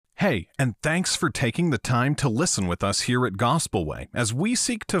Hey, and thanks for taking the time to listen with us here at Gospel Way as we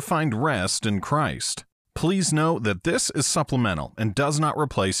seek to find rest in Christ. Please know that this is supplemental and does not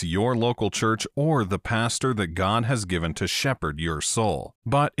replace your local church or the pastor that God has given to shepherd your soul.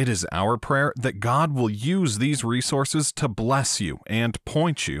 But it is our prayer that God will use these resources to bless you and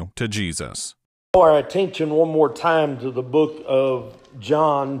point you to Jesus. Our attention one more time to the book of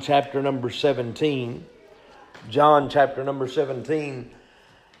John, chapter number 17. John, chapter number 17.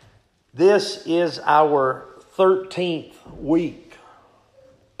 This is our 13th week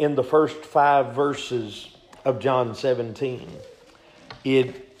in the first 5 verses of John 17.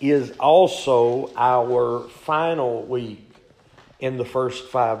 It is also our final week in the first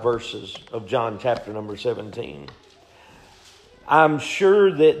 5 verses of John chapter number 17. I'm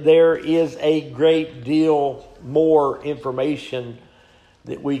sure that there is a great deal more information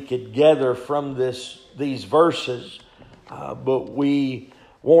that we could gather from these verses, but we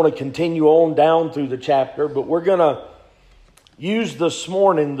want to continue on down through the chapter, but we're going to use this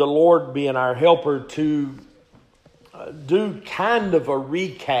morning, the Lord being our helper, to do kind of a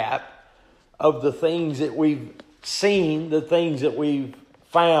recap of the things that we've seen, the things that we've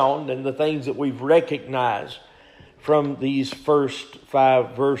found, and the things that we've recognized from these first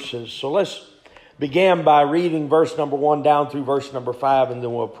 5 verses. So let's begin by reading verse number 1 down through verse number 5, and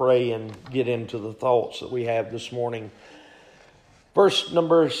then we'll pray and get into the thoughts that we have this morning. Verse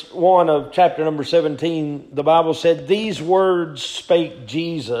number 1 of chapter number 17, the Bible said, "These words spake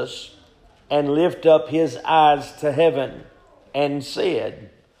Jesus, and lift up his eyes to heaven, and said,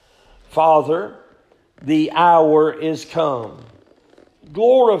 Father, the hour is come.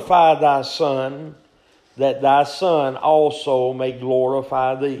 Glorify thy Son, that thy Son also may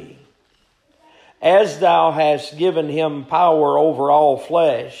glorify thee. As thou hast given him power over all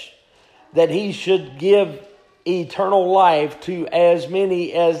flesh, that he should give eternal life to as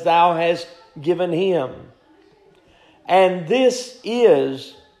many as thou hast given him. And this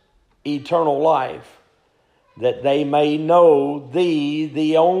is eternal life, that they may know thee,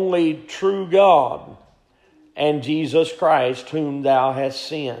 the only true God, and Jesus Christ, whom thou hast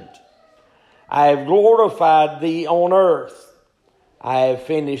sent. I have glorified thee on earth. I have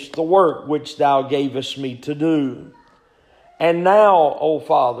finished the work which thou gavest me to do. And now, O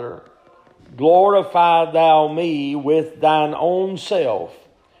Father, glorify thou me with thine own self,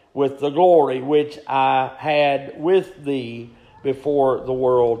 with the glory which I had with thee before the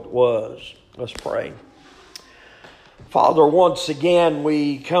world was." Let's pray. Father, once again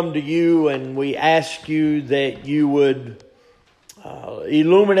we come to you and we ask you that you would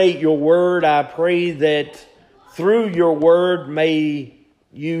illuminate your word. I pray that through your word may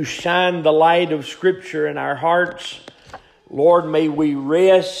you shine the light of Scripture in our hearts. Lord, may we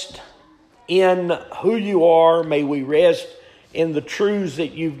rest in who you are. May we rest in the truths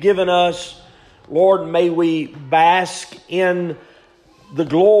that you've given us. Lord, may we bask in the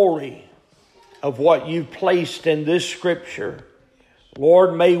glory of what you've placed in this Scripture.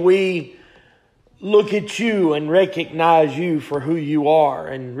 Lord, may we look at you and recognize you for who you are,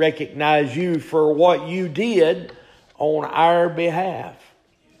 and recognize you for what you did on our behalf.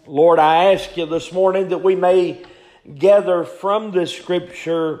 Lord, I ask you this morning that we may gather from this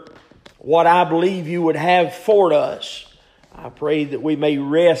Scripture what I believe you would have for us. I pray that we may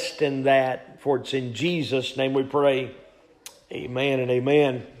rest in that, for it's in Jesus' name we pray. Amen and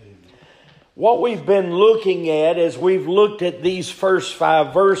amen. What we've been looking at as we've looked at these first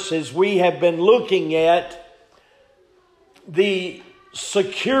 5 verses, we have been looking at the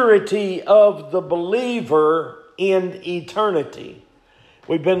security of the believer in eternity.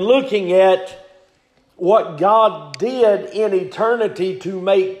 We've been looking at what God did in eternity to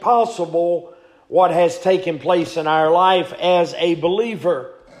make possible what has taken place in our life as a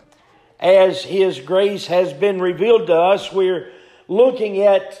believer. As His grace has been revealed to us, we're looking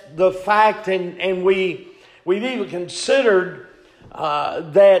at the fact, and we've even considered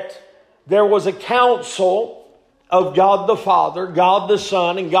that there was a council of God the Father, God the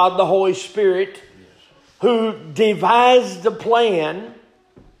Son, and God the Holy Spirit who devised the plan.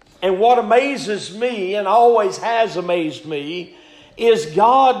 And what amazes me, and always has amazed me, is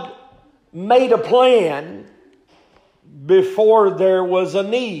God made a plan before there was a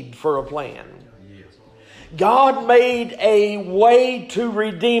need for a plan. God made a way to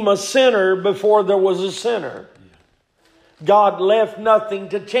redeem a sinner before there was a sinner. God left nothing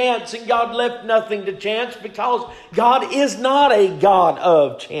to chance, and God left nothing to chance because God is not a God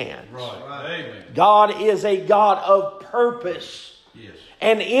of chance. Right. God is a God of purpose. Yes.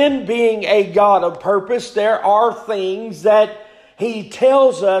 And in being a God of purpose, there are things that He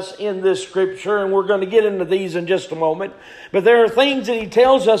tells us in this scripture, and we're going to get into these in just a moment, but there are things that He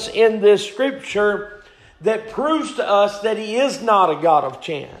tells us in this scripture that proves to us that He is not a God of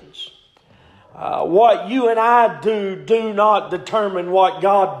chance. What you and I do not determine what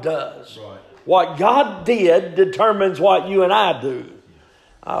God does. Right. What God did determines what you and I do.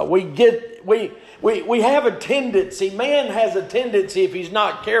 We have a tendency, man has a tendency, if he's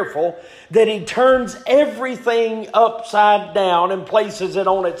not careful, that he turns everything upside down and places it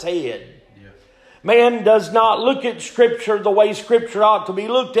on its head. Yeah. Man does not look at Scripture the way Scripture ought to be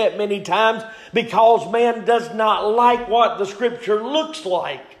looked at many times, because man does not like what the Scripture looks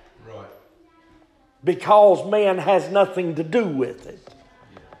like. Right. Because man has nothing to do with it.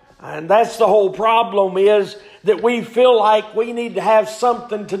 And that's the whole problem, is that we feel like we need to have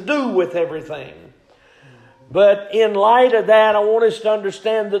something to do with everything. But in light of that, I want us to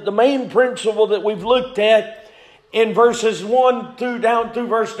understand that the main principle that we've looked at in verses 1 through down through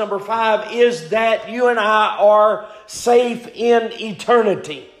verse number 5 is that you and I are safe in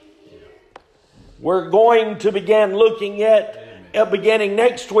eternity. We're going to begin looking at, beginning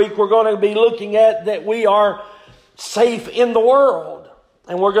next week, we're going to be looking at that we are safe in the world.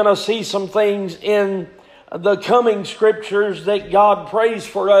 And we're going to see some things in the coming scriptures that God prays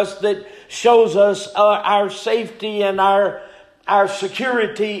for us that shows us our safety and our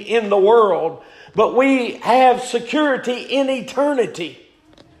security in the world. But we have security in eternity.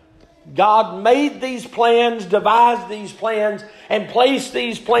 God made these plans, devised these plans, and placed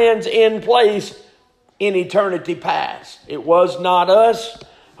these plans in place in eternity past. It was not us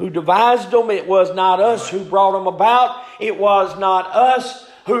who devised them. It was not us who brought them about. It was not us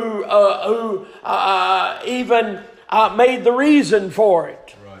who even made the reason for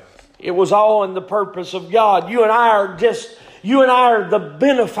it. Right. It was all in the purpose of God. You and I are the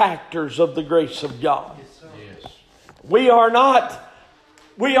benefactors of the grace of God. Yes. We are not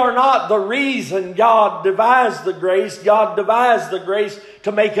the reason God devised the grace. God devised the grace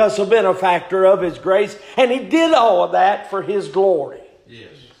to make us a benefactor of His grace. And He did all of that for His glory. Yes.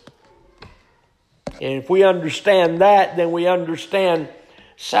 And if we understand that, then we understand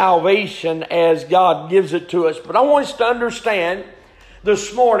salvation as God gives it to us. But I want us to understand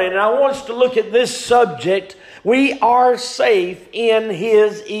this morning, and I want us to look at this subject. We are safe in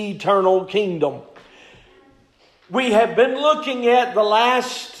His eternal kingdom. We have been looking at the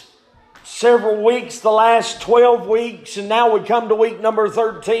last several weeks, the last 12 weeks, and now we come to week number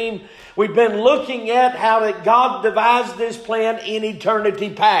 13. We've been looking at how that God devised this plan in eternity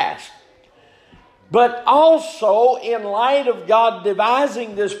past. But also, in light of God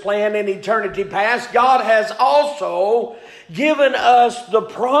devising this plan in eternity past, God has also given us the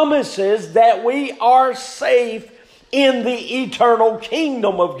promises that we are safe in the eternal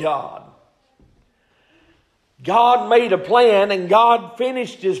kingdom of God. God made a plan, and God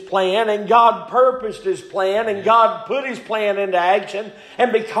finished His plan, and God purposed His plan, and God put His plan into action.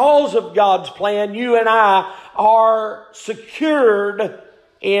 And because of God's plan, you and I are secured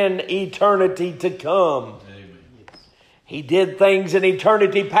in eternity to come. Amen. He did things in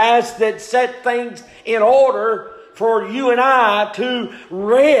eternity past that set things in order for you and I to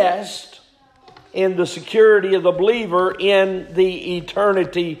rest in the security of the believer in the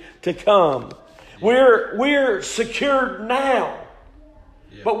eternity to come. We're secured now.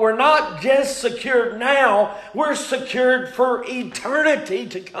 Yeah. But we're not just secured now, we're secured for eternity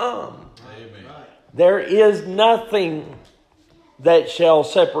to come. Amen. There is nothing that shall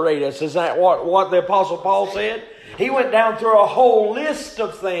separate us. Is that what the Apostle Paul said? He went down through a whole list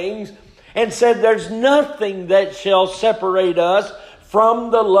of things and said there's nothing that shall separate us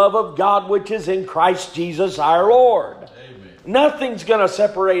from the love of God which is in Christ Jesus our Lord. Amen. Nothing's going to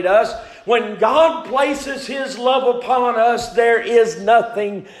separate us. When God places His love upon us, there is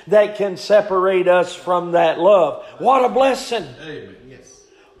nothing that can separate us from that love. What a blessing. Amen. Yes.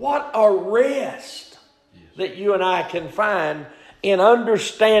 What a rest that you and I can find in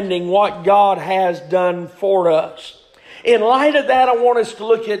understanding what God has done for us. In light of that, I want us to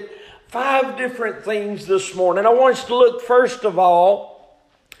look at 5 different things this morning. I want us to look, first of all,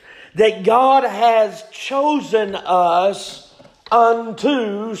 that God has chosen us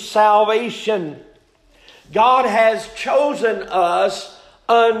unto salvation. God has chosen us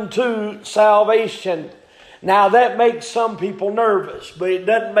unto salvation. Now that makes some people nervous, but it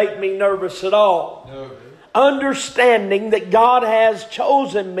doesn't make me nervous at all. No. Understanding that God has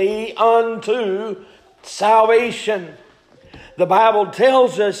chosen me unto salvation. The Bible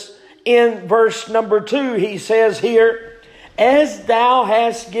tells us in verse number 2, He says here, as thou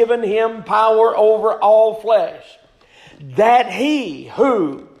hast given Him power over all flesh, that He,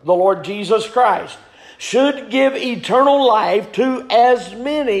 who, the Lord Jesus Christ, should give eternal life to as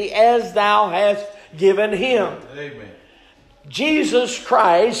many as thou hast given him. Amen. Jesus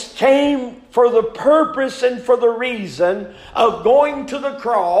Christ came for the purpose and for the reason of going to the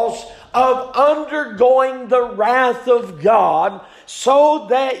cross, of undergoing the wrath of God, so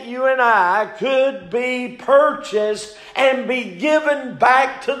that you and I could be purchased and be given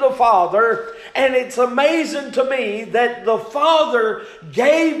back to the Father. And it's amazing to me that the Father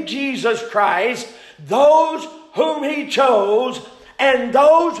gave Jesus Christ those whom He chose, and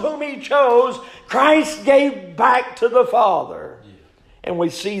those whom He chose, Christ gave back to the Father. Yeah. And we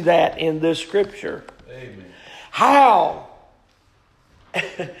see that in this scripture. Amen. How?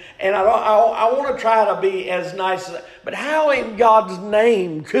 And I want to try to be as nice as, but how in God's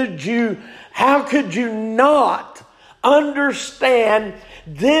name how could you not understand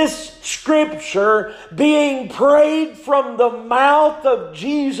this scripture being prayed from the mouth of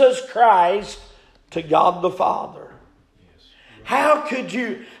Jesus Christ to God the Father? Yes. How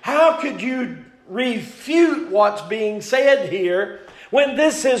could you refute what's being said here when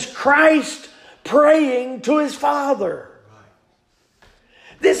this is Christ praying to His Father?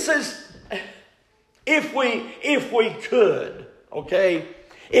 This is, if we could, okay,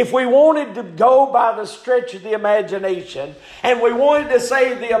 if we wanted to go by the stretch of the imagination and we wanted to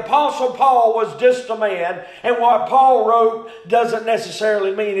say the Apostle Paul was just a man and what Paul wrote doesn't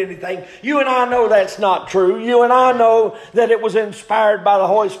necessarily mean anything, you and I know that's not true. You and I know that it was inspired by the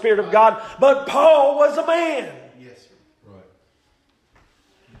Holy Spirit of God, but Paul was a man. Yes, sir. Right.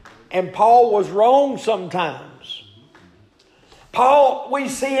 And Paul was wrong sometimes. We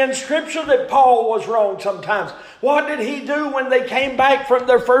see in Scripture that Paul was wrong sometimes. What did he do when they came back from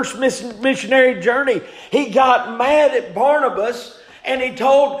their first missionary journey? He got mad at Barnabas, and he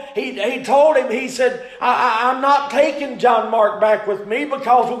told him, he said, I'm not taking John Mark back with me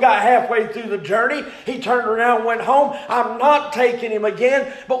because we got halfway through the journey. He turned around and went home. I'm not taking him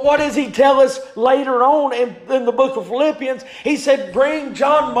again. But what does he tell us later on in the book of Philippians? He said, bring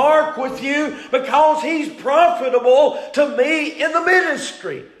John Mark with you because he's profitable to me in the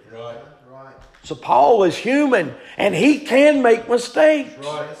ministry. Right. So Paul is human and he can make mistakes.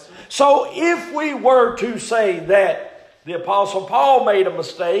 Right. So if we were to say that the Apostle Paul made a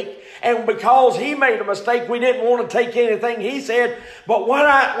mistake, and because he made a mistake, we didn't want to take anything he said. But what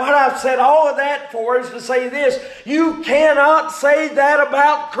I've said all of that for is to say this: you cannot say that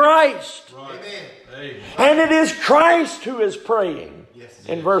about Christ. Right. Amen. And it is Christ who is praying. Yes.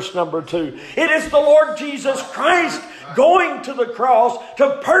 In verse number 2. It is the Lord Jesus Christ going to the cross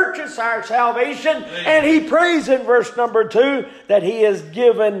to purchase our salvation. And He prays in verse number 2 that He has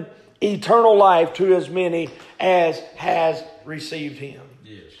given eternal life to as many as has received Him.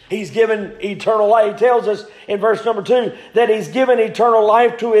 Yes. He's given eternal life. He tells us in verse number 2 that He's given eternal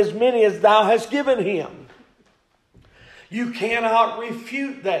life to as many as thou hast given Him. You cannot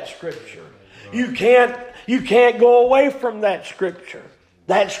refute that scripture. You can't go away from that scripture.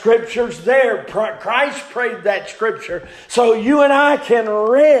 That scripture's there. Christ prayed that scripture. So you and I can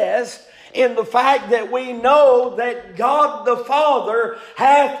rest in the fact that we know that God the Father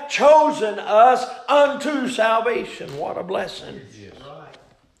hath chosen us unto salvation. What a blessing. Yes.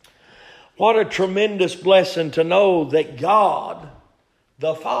 What a tremendous blessing to know that God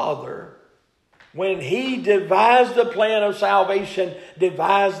the Father, when He devised the plan of salvation,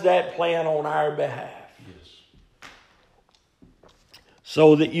 devised that plan on our behalf. Yes.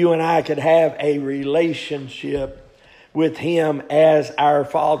 So that you and I could have a relationship with Him as our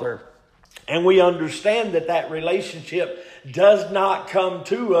Father. And we understand that that relationship does not come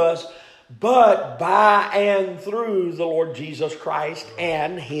to us but by and through the Lord Jesus Christ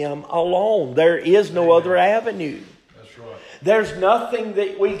and Him alone. There is no other avenue. That's right. There's nothing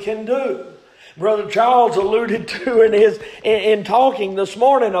that we can do. Brother Charles alluded to in talking this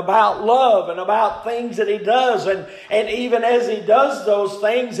morning about love and about things that he does, and even as he does those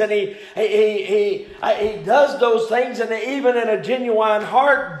things, and he does those things, and even in a genuine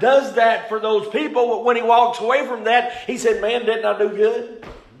heart does that for those people. But when he walks away from that, he said, "Man, didn't I do good?"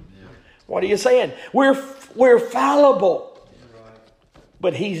 Yeah. What are you saying? We're fallible,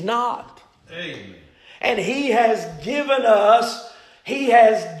 but He's not. Amen. And He has given us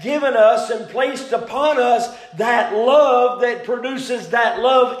and placed upon us that love that produces that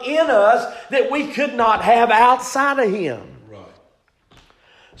love in us that we could not have outside of Him. Right.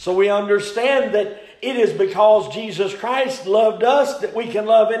 So we understand that it is because Jesus Christ loved us that we can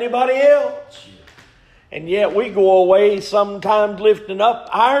love anybody else. And yet we go away sometimes lifting up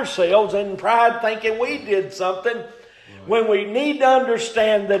ourselves in pride thinking we did something, when we need to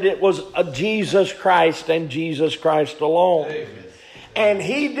understand that it was Jesus Christ and Jesus Christ alone. Amen. And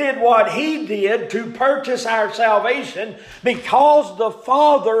He did what He did to purchase our salvation because the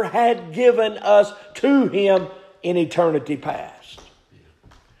Father had given us to Him in eternity past.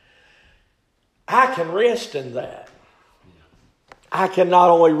 I can rest in that. I can not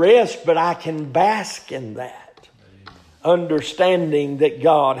only rest, but I can bask in that, understanding that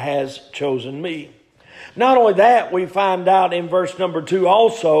God has chosen me. Not only that, we find out in verse number 2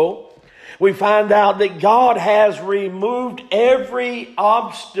 also, we find out that God has removed every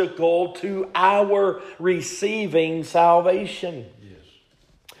obstacle to our receiving salvation.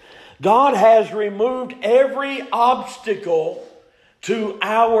 Yes. God has removed every obstacle to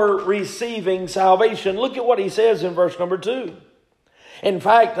our receiving salvation. Look at what He says in verse number 2. In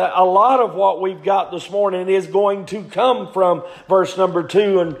fact, a lot of what we've got this morning is going to come from verse number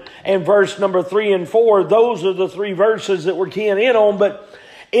 2 and verse number 3 and 4. Those are the three verses that we're keying in on. But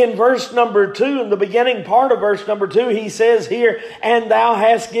in verse number 2, in the beginning part of verse number 2, He says here, "And thou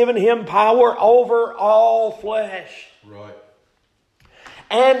hast given Him power over all flesh." Right.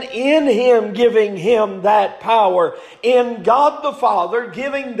 And in Him giving Him that power, in God the Father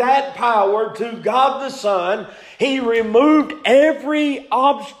giving that power to God the Son, He removed every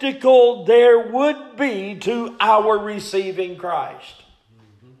obstacle there would be to our receiving Christ.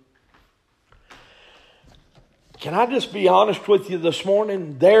 Can I just be honest with you this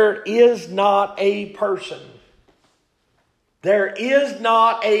morning? There is not a person. There is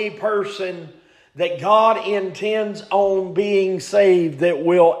not a person that God intends on being saved that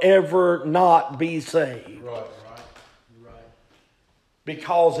will ever not be saved. Right.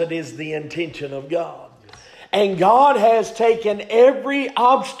 Because it is the intention of God. And God has taken every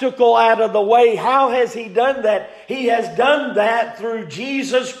obstacle out of the way. How has He done that? He has done that through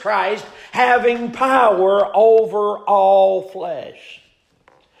Jesus Christ having power over all flesh.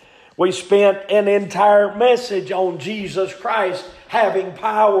 We spent an entire message on Jesus Christ having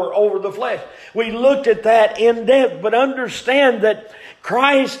power over the flesh. We looked at that in depth, but understand that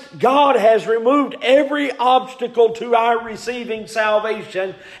Christ, God has removed every obstacle to our receiving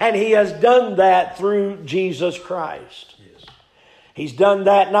salvation, and He has done that through Jesus Christ. Yes. He's done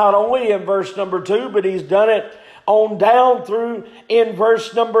that not only in verse number 2, but He's done it on down through in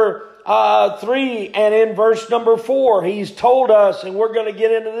verse number 3 and in verse number 4. He's told us, and we're going to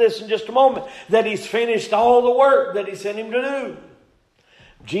get into this in just a moment, that He's finished all the work that He sent Him to do.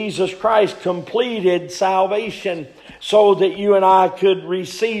 Jesus Christ completed salvation so that you and I could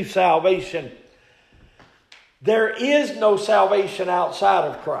receive salvation. There is no salvation outside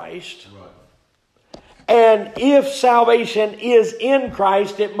of Christ. Right. And if salvation is in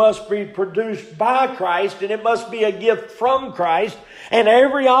Christ, it must be produced by Christ, and it must be a gift from Christ. And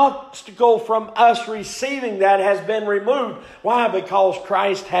every obstacle from us receiving that has been removed. Why? Because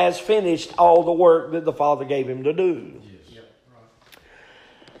Christ has finished all the work that the Father gave Him to do.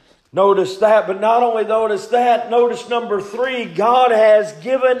 Notice that, but not only notice that, notice number 3, God has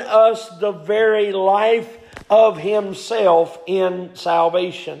given us the very life of Himself in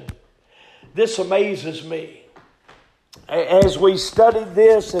salvation. This amazes me. As we studied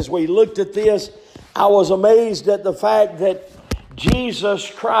this, as we looked at this, I was amazed at the fact that Jesus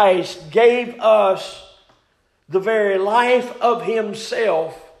Christ gave us the very life of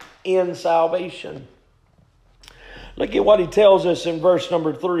Himself in salvation. Look at what He tells us in verse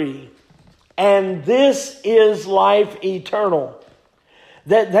number 3. "And this is life eternal,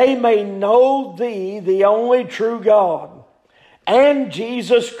 that they may know Thee, the only true God, and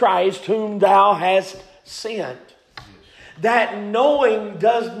Jesus Christ, whom Thou hast sent." That knowing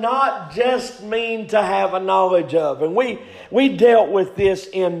does not just mean to have a knowledge of. And we dealt with this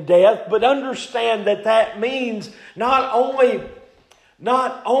in depth, but understand that that means not only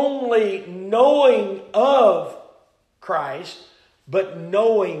knowing of Christ, but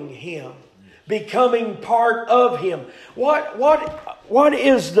knowing Him, becoming part of Him. What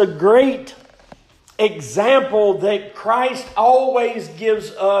is the great example that Christ always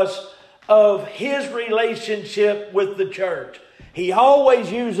gives us of His relationship with the church? He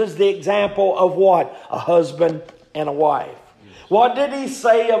always uses the example of what? A husband and a wife. What did He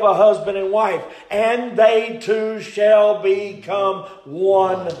say of a husband and wife? "And they two shall become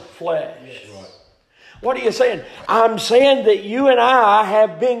one flesh." Right. What are you saying? I'm saying that you and I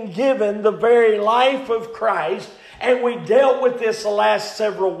have been given the very life of Christ, and we dealt with this the last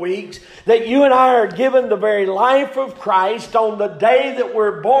several weeks, that you and I are given the very life of Christ on the day that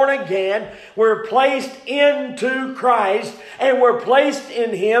we're born again. We're placed into Christ, and we're placed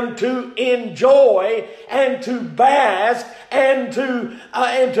in Him to enjoy and to bask and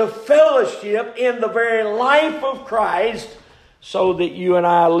to fellowship in the very life of Christ so that you and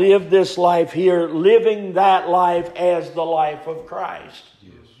I live this life here, living that life as the life of Christ.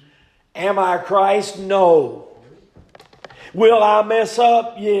 Yes. Am I Christ? No. Will I mess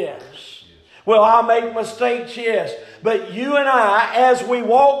up? Yes. Will I make mistakes? Yes. But you and I, as we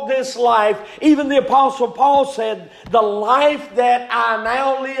walk this life, even the Apostle Paul said, the life that I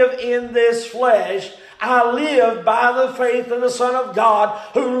now live in this flesh, I live by the faith of the Son of God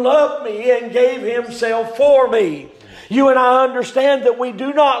who loved me and gave Himself for me. You and I understand that we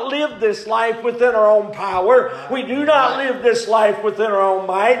do not live this life within our own power. We do not live this life within our own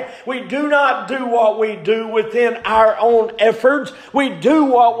might. We do not do what we do within our own efforts. We do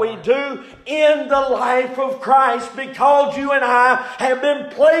what we do in the life of Christ because you and I have been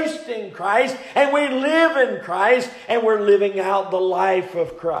placed in Christ and we live in Christ and we're living out the life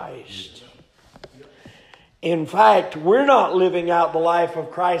of Christ. In fact, we're not living out the life of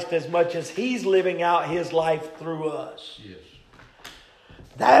Christ as much as He's living out His life through us. Yes.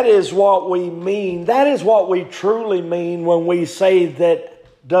 That is what we mean. That is what we truly mean when we say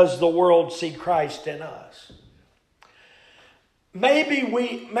that, does the world see Christ in us? Maybe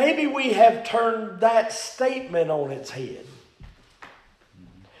we have turned that statement on its head.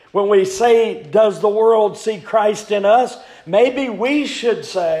 When we say, does the world see Christ in us? Maybe we should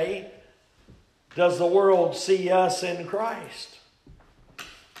say, does the world see us in Christ?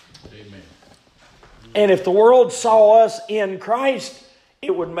 Amen. And if the world saw us in Christ,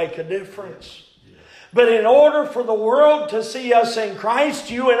 it would make a difference. But in order for the world to see us in Christ,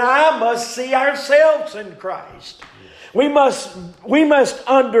 you and I must see ourselves in Christ. We must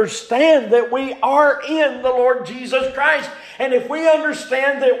understand that we are in the Lord Jesus Christ. And if we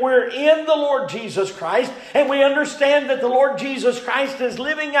understand that we're in the Lord Jesus Christ, and we understand that the Lord Jesus Christ is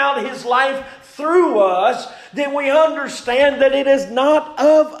living out His life through us, then we understand that it is not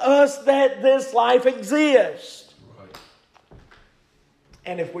of us that this life exists. Right.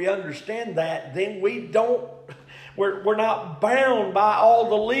 And if we understand that, then we're not bound by all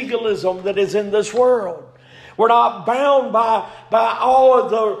the legalism that is in this world. We're not bound by all of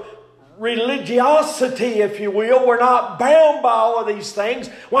the religiosity, if you will. We're not bound by all of these things.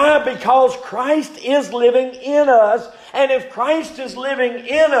 Why? Because Christ is living in us. And if Christ is living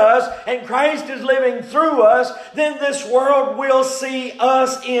in us and Christ is living through us, then this world will see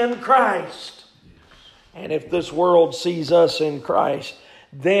us in Christ. And if this world sees us in Christ,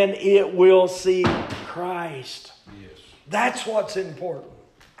 then it will see Christ. Yes. That's what's important.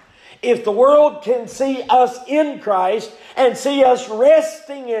 If the world can see us in Christ and see us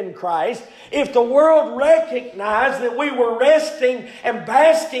resting in Christ, if the world recognized that we were resting and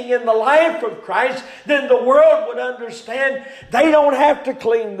basking in the life of Christ, then the world would understand they don't have to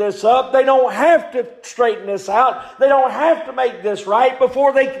clean this up. They don't have to straighten this out. They don't have to make this right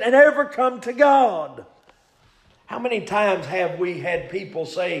before they can ever come to God. How many times have we had people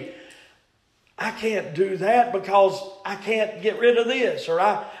say, I can't do that because I can't get rid of this, or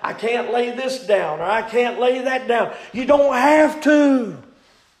I can't lay this down, or I can't lay that down. You don't have to.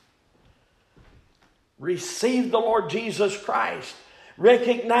 Receive the Lord Jesus Christ.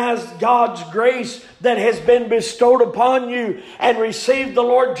 Recognize God's grace that has been bestowed upon you, and receive the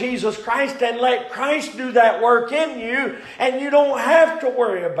Lord Jesus Christ and let Christ do that work in you, and you don't have to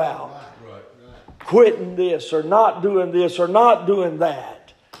worry about quitting this or not doing this or not doing that.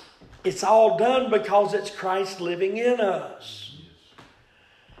 It's all done because it's Christ living in us.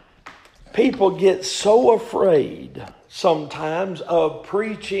 People get so afraid sometimes of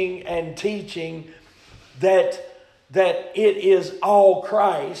preaching and teaching that it is all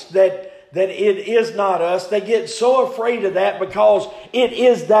Christ, that it is not us. They get so afraid of that because it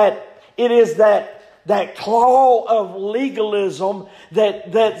is that claw of legalism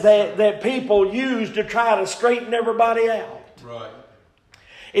that people use to try to straighten everybody out. Right.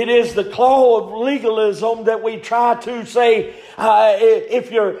 It is the claw of legalism that we try to say,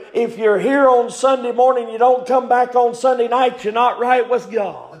 if you're here on Sunday morning, you don't come back on Sunday night, you're not right with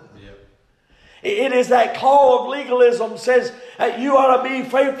God. Yep. It is that claw of legalism says you ought to be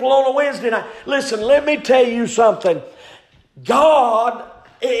faithful on a Wednesday night. Listen, let me tell you something. God,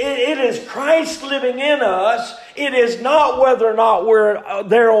 it is Christ living in us. It is not whether or not we're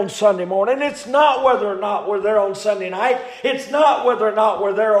there on Sunday morning. It's not whether or not we're there on Sunday night. It's not whether or not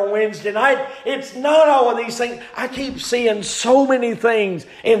we're there on Wednesday night. It's not all of these things. I keep seeing so many things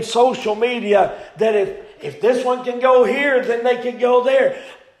in social media that if this one can go here, then they can go there.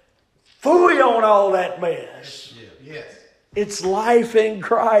 Phooey on all that mess. Yes. It's life in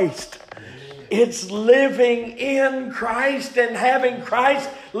Christ. It's living in Christ and having Christ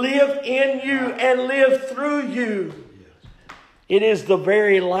live in you and live through you. It is the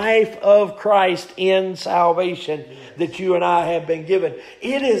very life of Christ in salvation that you and I have been given.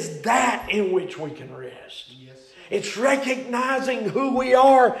 It is that in which we can rest. It's recognizing who we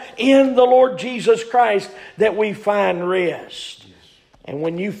are in the Lord Jesus Christ that we find rest. And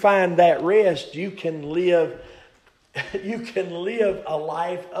when you find that rest, you can live a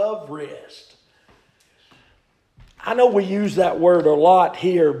life of rest. I know we use that word a lot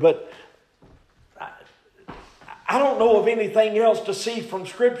here, but I don't know of anything else to see from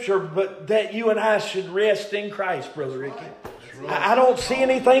Scripture but that you and I should rest in Christ, Brother Ricky. I don't see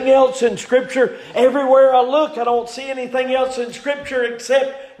anything else in Scripture. Everywhere I look, I don't see anything else in Scripture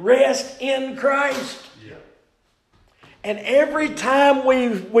except rest in Christ. Yeah. And every time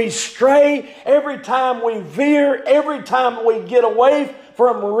we stray, every time we veer, every time we get away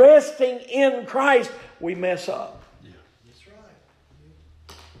from resting in Christ, we mess up. Yeah. That's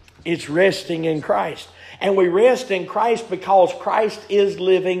right. It's resting in Christ. And we rest in Christ because Christ is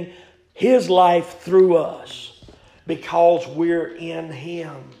living His life through us. Because we're in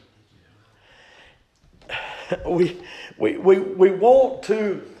Him. We want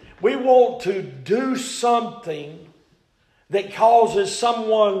to do something that causes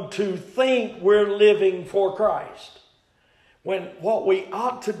someone to think we're living for Christ. When what we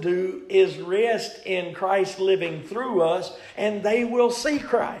ought to do is rest in Christ living through us, and they will see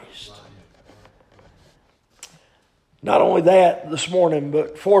Christ. Not only that this morning,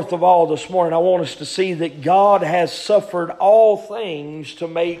 but fourth of all this morning, I want us to see that God has suffered all things to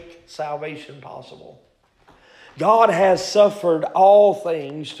make salvation possible. God has suffered all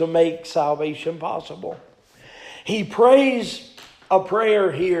things to make salvation possible. He prays a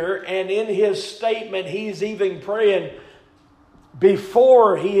prayer here, and in his statement, he's even praying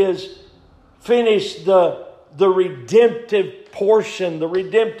before he has finished the redemptive portion, the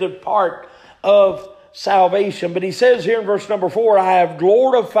redemptive part of salvation. But he says here in verse number 4, I have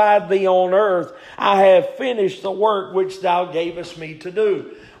glorified thee on earth. I have finished the work which thou gavest me to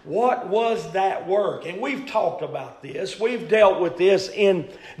do. What was that work? And we've talked about this. We've dealt with this in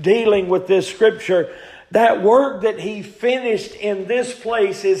dealing with this scripture. That work that he finished in this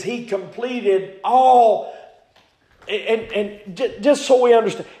place is he completed all, and just so we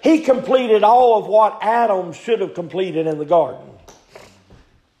understand, he completed all of what Adam should have completed in the garden.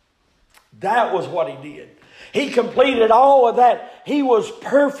 That was what he did. He completed all of that. He was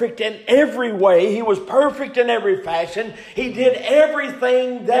perfect in every way. He was perfect in every fashion. He did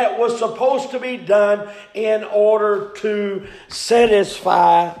everything that was supposed to be done in order to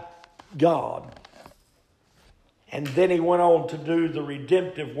satisfy God. And then he went on to do the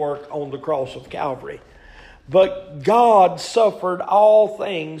redemptive work on the cross of Calvary. But God suffered all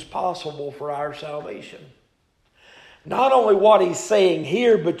things possible for our salvation. Not only what he's saying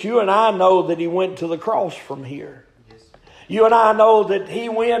here, but you and I know that he went to the cross from here. Yes. You and I know that he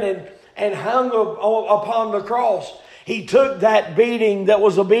went and hung upon the cross. He took that beating that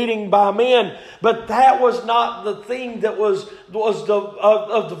was a beating by men, but that was not the thing that was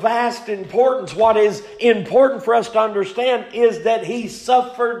of the vast importance. What is important for us to understand is that he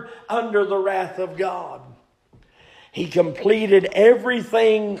suffered under the wrath of God. He completed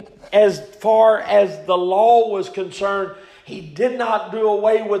everything as far as the law was concerned. He did not do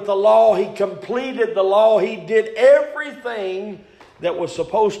away with the law. He completed the law. He did everything that was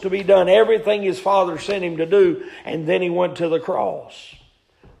supposed to be done. Everything his Father sent him to do. And then he went to the cross.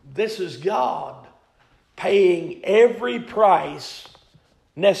 This is God paying every price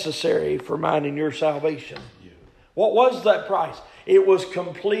necessary for mine and your salvation. What was that price? It was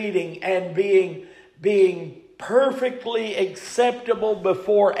completing and being perfectly acceptable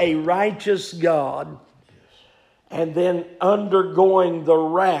before a righteous God, and then undergoing the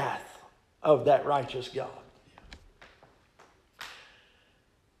wrath of that righteous God.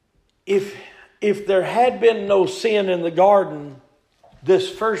 If there had been no sin in the garden, this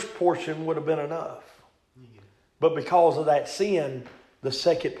first portion would have been enough. But because of that sin, the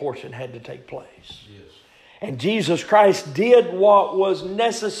second portion had to take place. Yes. And Jesus Christ did what was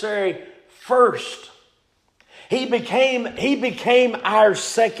necessary first. He became our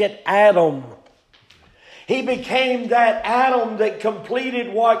second Adam. He became that Adam that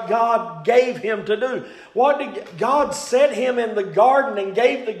completed what God gave him to do. What did God set him in the garden and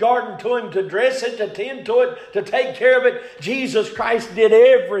gave the garden to him to dress it, to tend to it, to take care of it? Jesus Christ did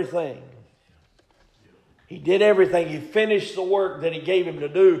everything. He did everything. He finished the work that he gave him to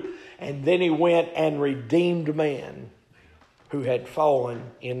do. And then he went and redeemed man who had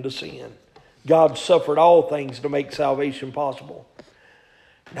fallen into sin. God suffered all things to make salvation possible.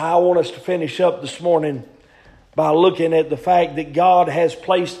 Now I want us to finish up this morning by looking at the fact that God has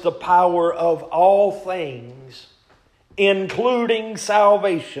placed the power of all things including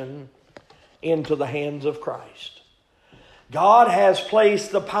salvation, into the hands of Christ. God has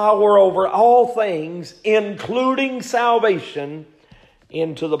placed the power over all things, including salvation,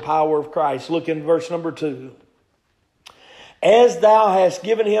 into the power of Christ. Look in verse number 2. As thou hast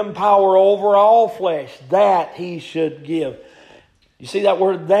given him power over all flesh, that he should give. You see that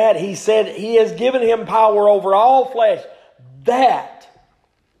word that? He said he has given him power over all flesh, that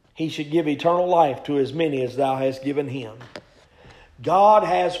he should give eternal life to as many as thou hast given him. God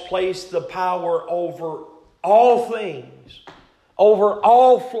has placed the power over all things, over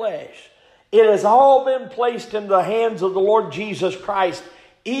all flesh. It has all been placed in the hands of the Lord Jesus Christ,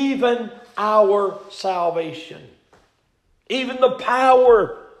 even our salvation. Even the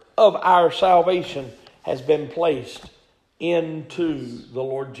power of our salvation has been placed into the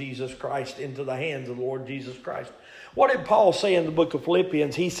Lord Jesus Christ, into the hands of the Lord Jesus Christ. What did Paul say in the book of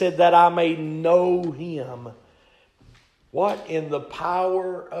Philippians? He said that I may know him. What? In the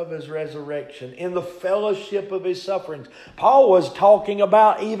power of his resurrection, in the fellowship of his sufferings. Paul was talking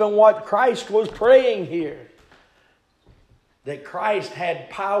about even what Christ was praying here. That Christ had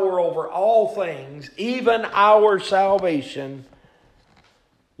power over all things, even our salvation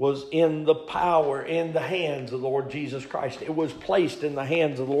was in the power, in the hands of the Lord Jesus Christ. It was placed in the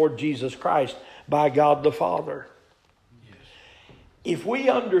hands of the Lord Jesus Christ by God the Father. Yes. If we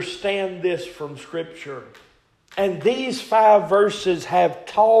understand this from Scripture, and these 5 verses have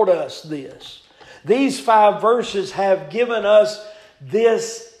taught us this, these 5 verses have given us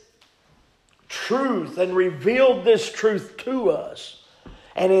this truth and revealed this truth to us.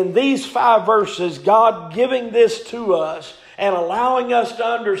 And in these 5 verses, God giving this to us and allowing us to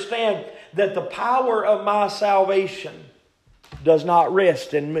understand that the power of my salvation does not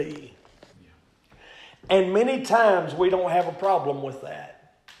rest in me. And many times we don't have a problem with that.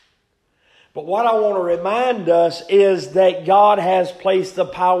 But what I want to remind us is that God has placed the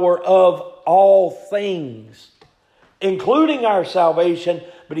power of all things, including our salvation,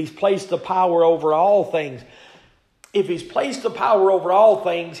 but He's placed the power over all things. If He's placed the power over all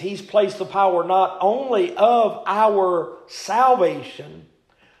things, He's placed the power not only of our salvation,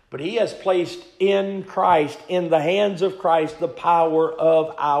 but He has placed in Christ, in the hands of Christ, the power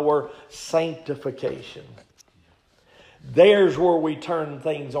of our sanctification. There's where we turn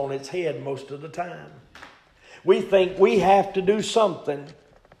things on its head most of the time. We think we have to do something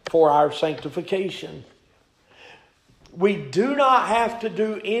for our sanctification. We do not have to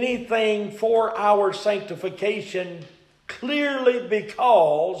do anything for our sanctification clearly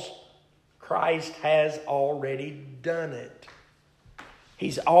because Christ has already done it.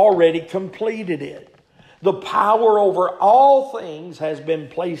 He's already completed it. The power over all things has been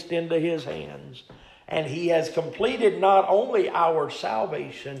placed into His hands. And He has completed not only our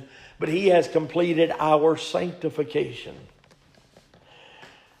salvation, but He has completed our sanctification.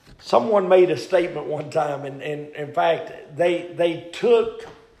 Someone made a statement one time, and in fact, they took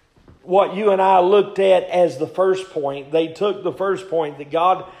what you and I looked at as the first point. They took the first point that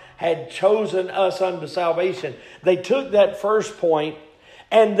God had chosen us unto salvation. They took that first point,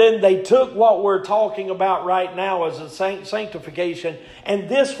 and then they took what we're talking about right now as a sanctification, and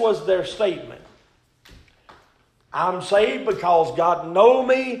this was their statement. I'm saved because God knew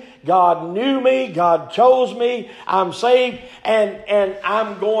me, God knew me, God chose me. I'm saved and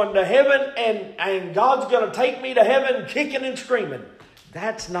I'm going to heaven and God's going to take me to heaven kicking and screaming.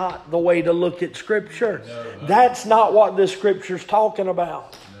 That's not the way to look at Scripture. No. That's not what this Scripture's talking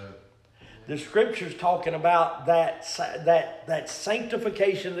about. No. The Scripture's talking about that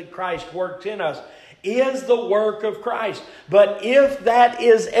sanctification that Christ worked in us is the work of Christ. But if that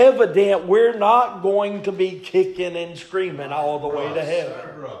is evident, we're not going to be kicking and screaming all the way to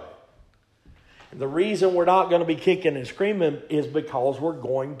heaven. Right. And the reason we're not going to be kicking and screaming is because we're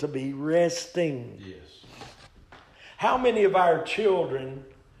going to be resting. Yes. How many of our children,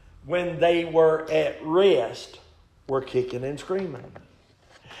 when they were at rest, were kicking and screaming?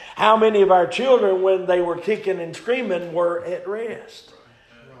 How many of our children, when they were kicking and screaming, were at rest?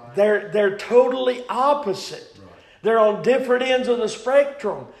 They're totally opposite. Right. They're on different ends of the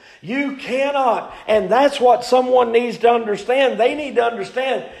spectrum. You cannot, and that's what someone needs to understand. They need to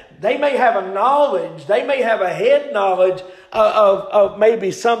understand they may have a knowledge, they may have a head knowledge of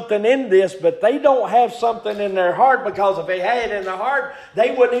maybe something in this, but they don't have something in their heart, because if they had it in their heart,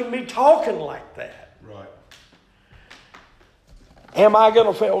 they wouldn't even be talking like that. Right. Am I going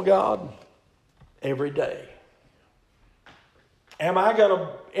to fail God? Every day. Am I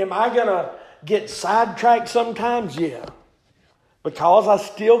gonna get sidetracked sometimes? Yeah. Because I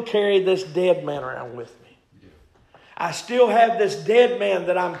still carry this dead man around with me. I still have this dead man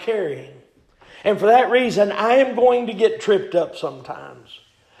that I'm carrying. And for that reason, I am going to get tripped up sometimes.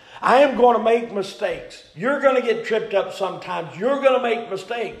 I am going to make mistakes. You're going to get tripped up sometimes. You're going to make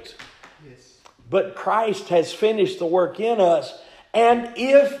mistakes. Yes. But Christ has finished the work in us. And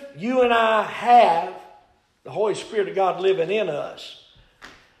if you and I have the Holy Spirit of God living in us,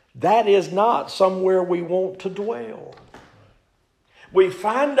 that is not somewhere we want to dwell. We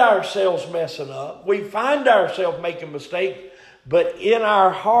find ourselves messing up. We find ourselves making mistakes. But in our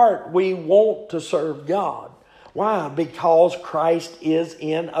heart, we want to serve God. Why? Because Christ is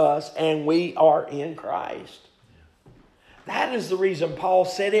in us and we are in Christ. That is the reason Paul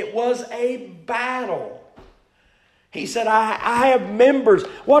said it was a battle. He said, I have members.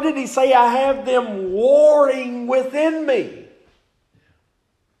 What did he say? I have them warring within me.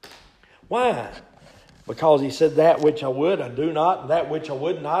 Why? Because he said, that which I would, I do not, and that which I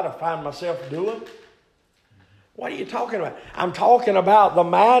would not, I find myself doing. What are you talking about? I'm talking about the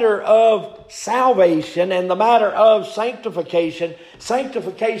matter of salvation and the matter of sanctification.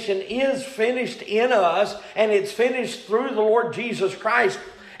 Sanctification is finished in us, and it's finished through the Lord Jesus Christ.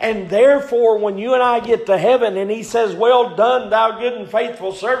 And therefore, when you and I get to heaven and He says, well done, thou good and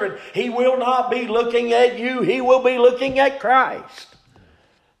faithful servant, He will not be looking at you. He will be looking at Christ.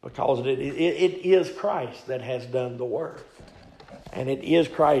 Because it is Christ that has done the work. And it is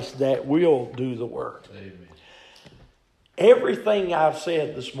Christ that will do the work. Amen. Everything I've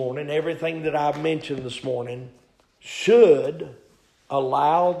said this morning, everything that I've mentioned this morning, should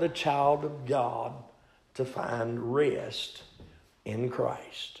allow the child of God to find rest in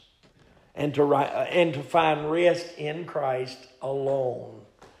Christ. And to find rest in Christ alone.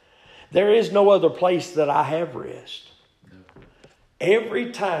 There is no other place that I have rest.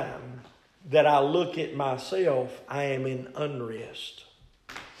 Every time that I look at myself, I am in unrest.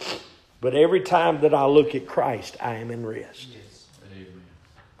 But every time that I look at Christ, I am in rest. Yes. Amen.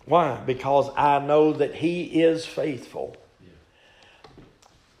 Why? Because I know that He is faithful. Yeah.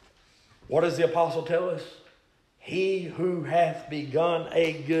 What does the apostle tell us? He who hath begun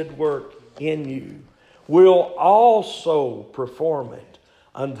a good work in you will also perform it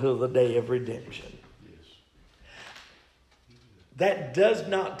until the day of redemption. That does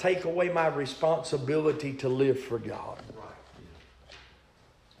not take away my responsibility to live for God.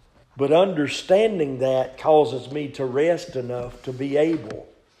 But understanding that causes me to rest enough to be able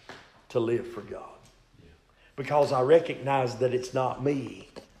to live for God. Because I recognize that it's not me,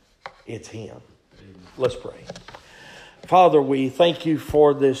 it's Him. Let's pray. Father, we thank You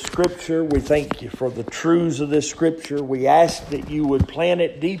for this scripture. We thank You for the truths of this scripture. We ask that You would plant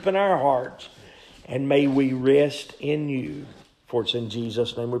it deep in our hearts, and may we rest in You. For it's in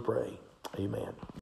Jesus' name we pray. Amen.